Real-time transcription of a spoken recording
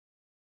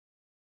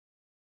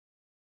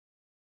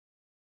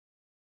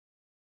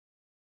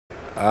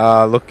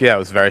Look, yeah, it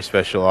was very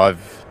special.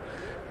 I've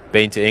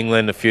been to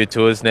England a few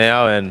tours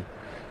now, and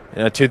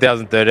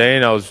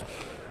 2013, it was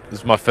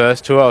my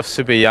first tour. I was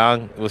super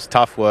young. It was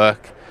tough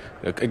work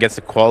against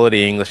a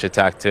quality English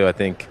attack too. I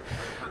think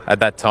at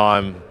that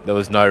time there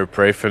was no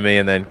reprieve for me,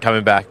 and then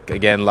coming back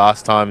again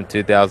last time in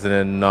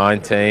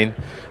 2019.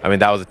 I mean,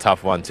 that was a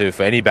tough one too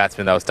for any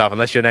batsman. That was tough,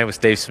 unless your name was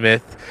Steve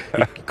Smith.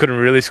 You couldn't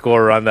really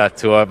score a run that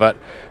tour. But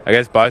I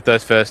guess both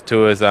those first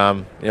tours,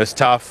 it was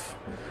tough.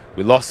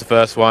 We lost the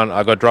first one.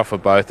 I got dropped for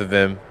both of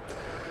them.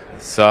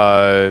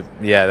 So,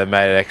 yeah, they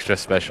made it extra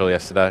special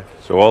yesterday.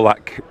 So all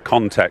that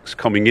context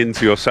coming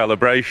into your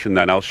celebration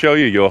then. I'll show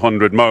you your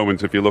 100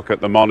 moments if you look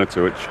at the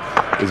monitor, which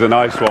is a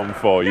nice one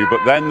for you.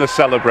 But then the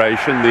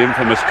celebration, the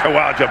infamous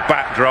Khawaja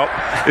backdrop.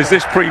 Is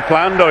this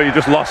pre-planned or are you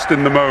just lost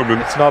in the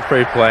moment? It's not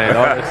pre-planned,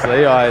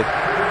 honestly.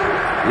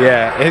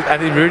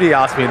 And then Rudy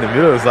asked me in the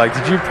middle, he was like,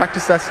 did you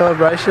practice that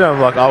celebration? I'm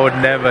like, I would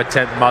never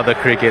attempt mother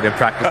cricket and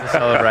practice the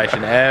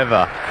celebration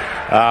ever.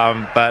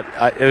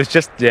 It was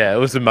just, it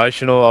was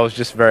emotional. I was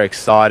just very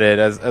excited.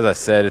 As I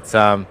said, it's,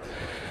 I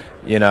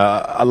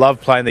love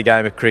playing the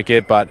game of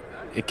cricket, but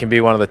it can be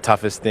one of the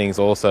toughest things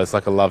also. It's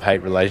like a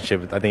love-hate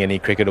relationship. I think any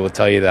cricketer will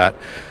tell you that.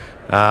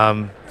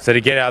 So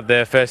to get out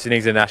there, first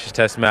innings in an Ashes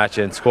Test match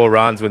and score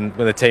runs when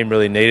the team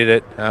really needed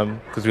it,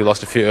 because we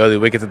lost a few early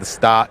wickets at the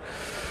start,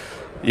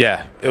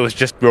 yeah, it was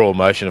just raw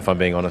emotion, if I'm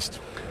being honest.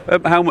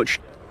 How much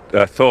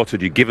thought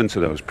had you given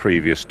to those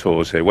previous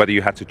tours here, whether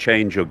you had to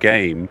change your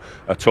game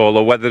at all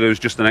or whether there was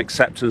just an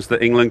acceptance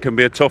that England can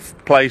be a tough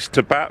place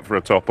to bat for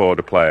a top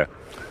order player?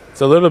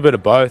 It's a little bit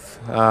of both.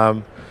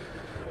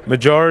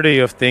 Majority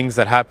of things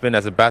that happen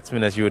as a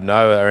batsman, as you would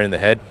know, are in the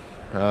head.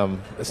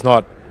 It's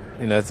not,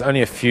 it's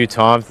only a few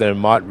times that it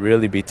might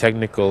really be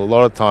technical. A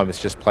lot of the time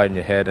it's just played in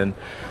your head. And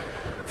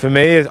for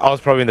me, I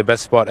was probably in the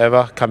best spot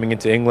ever coming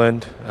into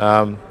England.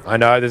 I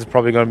know this is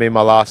probably going to be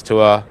my last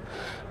tour.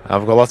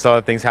 I've got lots of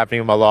other things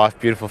happening in my life,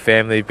 beautiful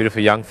family,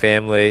 beautiful young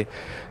family.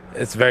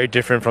 It's very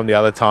different from the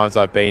other times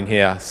I've been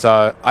here.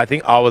 So I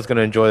think I was going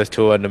to enjoy this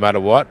tour no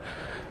matter what.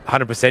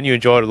 100% you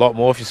enjoy it a lot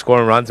more if you're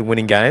scoring runs and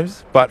winning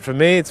games. But for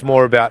me, it's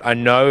more about, I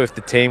know if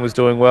the team was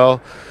doing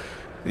well,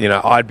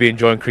 I'd be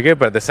enjoying cricket,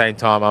 but at the same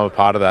time, I'm a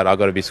part of that. I've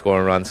got to be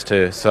scoring runs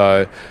too.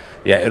 So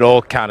yeah, it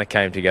all kind of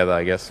came together,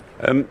 I guess.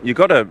 You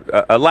got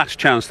a last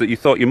chance that you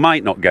thought you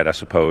might not get, I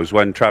suppose,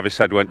 when Travis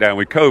Head went down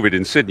with COVID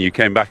in Sydney. You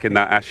came back in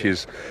that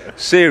Ashes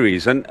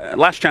series, and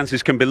last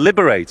chances can be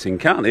liberating,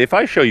 can't they? If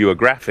I show you a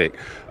graphic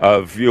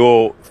of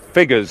your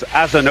figures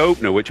as an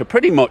opener, which are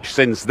pretty much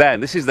since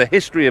then, this is the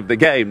history of the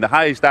game, the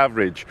highest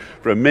average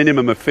for a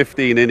minimum of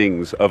 15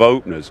 innings of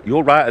openers.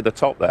 You're right at the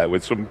top there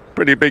with some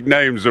pretty big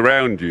names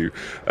around you.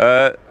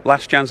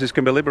 Last chances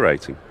can be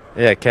liberating.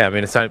 Yeah, it can. I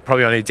mean, it's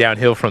probably only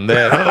downhill from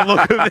there.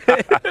 Look at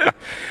it.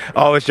 I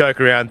always joke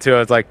around too. I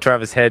was like,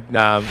 Travis Head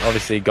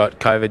obviously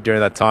got COVID during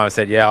that time. I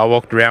said, yeah, I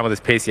walked around with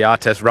his PCR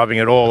test, rubbing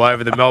it all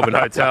over the Melbourne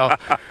hotel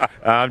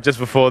just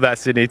before that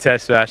Sydney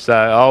Test match. So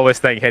I always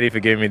thank Heady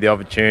for giving me the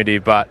opportunity.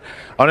 But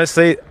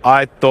honestly,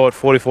 I thought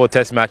 44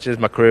 Test matches,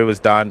 my career was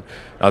done.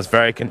 I was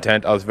very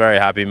content. I was very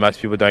happy. Most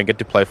people don't get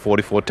to play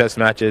 44 Test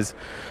matches.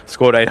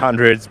 Scored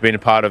 800s, been a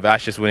part of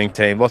Ashes winning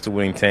team, lots of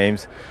winning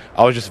teams.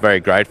 I was just very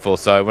grateful.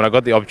 So when I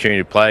got the opportunity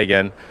to play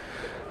again,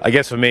 I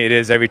guess for me it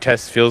is every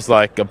test feels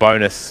like a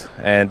bonus.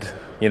 And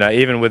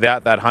even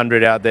without that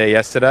 100 out there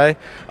yesterday,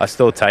 I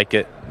still take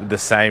it with the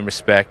same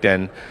respect.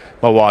 And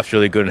my wife's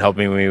really good in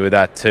helping me with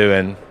that too.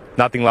 And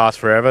nothing lasts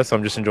forever, so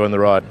I'm just enjoying the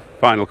ride.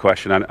 Final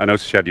question. I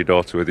noticed you had your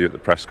daughter with you at the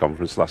press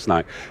conference last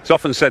night. It's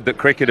often said that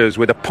cricketers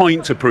with a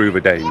point to prove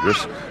are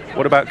dangerous.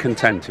 What about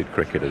contented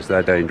cricketers?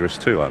 They're dangerous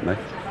too, aren't they?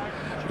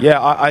 Yeah,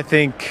 I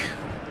think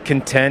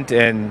content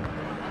and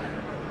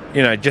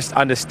just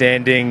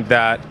understanding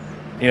that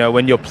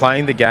when you're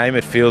playing the game,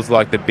 it feels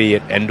like the be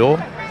it end all,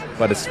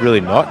 but it's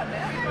really not.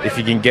 If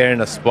you can get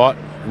in a spot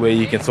where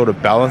you can sort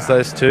of balance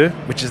those two,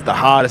 which is the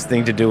hardest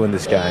thing to do in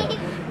this game.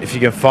 If you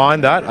can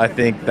find that, I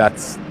think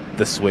that's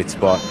the sweet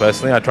spot.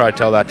 Personally, I try to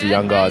tell that to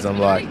young guys. I'm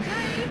like,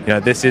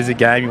 this is a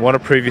game. You want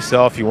to prove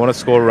yourself. You want to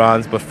score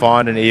runs, but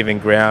find an even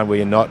ground where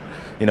you're not,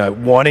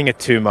 wanting it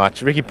too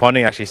much. Ricky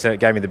Ponting actually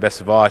gave me the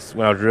best advice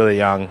when I was really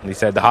young. He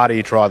said, the harder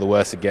you try, the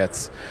worse it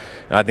gets.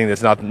 And I think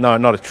there's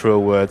not a truer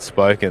word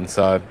spoken.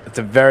 So it's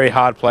a very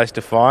hard place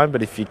to find,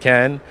 but if you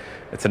can,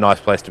 it's a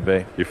nice place to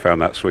be. You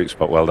found that sweet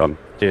spot. Well done.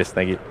 Cheers.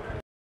 Thank you.